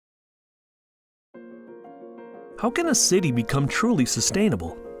How can a city become truly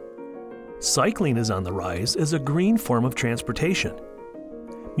sustainable? Cycling is on the rise as a green form of transportation.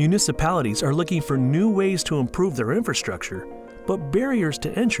 Municipalities are looking for new ways to improve their infrastructure, but barriers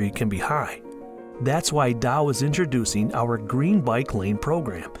to entry can be high. That's why Dow is introducing our Green Bike Lane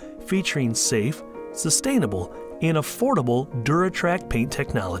program, featuring safe, sustainable, and affordable DURATRACK paint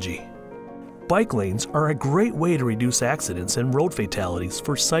technology. Bike lanes are a great way to reduce accidents and road fatalities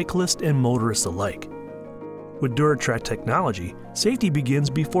for cyclists and motorists alike. With DURATRACK technology, safety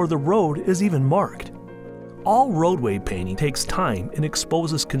begins before the road is even marked. All roadway painting takes time and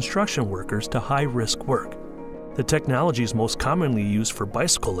exposes construction workers to high-risk work. The technologies most commonly used for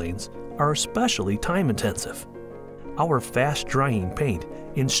bicycle lanes are especially time-intensive. Our fast-drying paint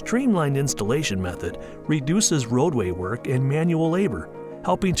and streamlined installation method reduces roadway work and manual labor,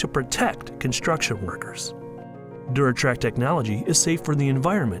 helping to protect construction workers. DURATRACK technology is safe for the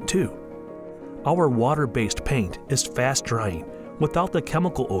environment too. Our water-based paint is fast-drying without the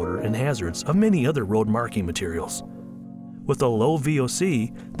chemical odor and hazards of many other road marking materials. With a low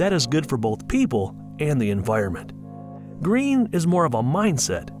VOC, that is good for both people and the environment. Green is more of a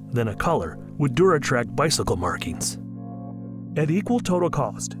mindset than a color with DURATRACK bicycle markings. At equal total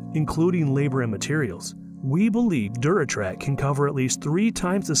cost, including labor and materials, we believe DURATRACK can cover at least 3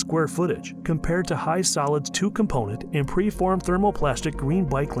 times the square footage compared to high solids 2-component and preformed thermoplastic green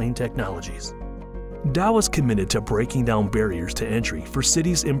bike lane technologies. Dow is committed to breaking down barriers to entry for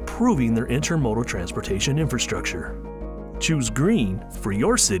cities improving their intermodal transportation infrastructure. Choose green for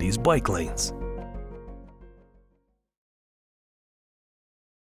your city's bike lanes.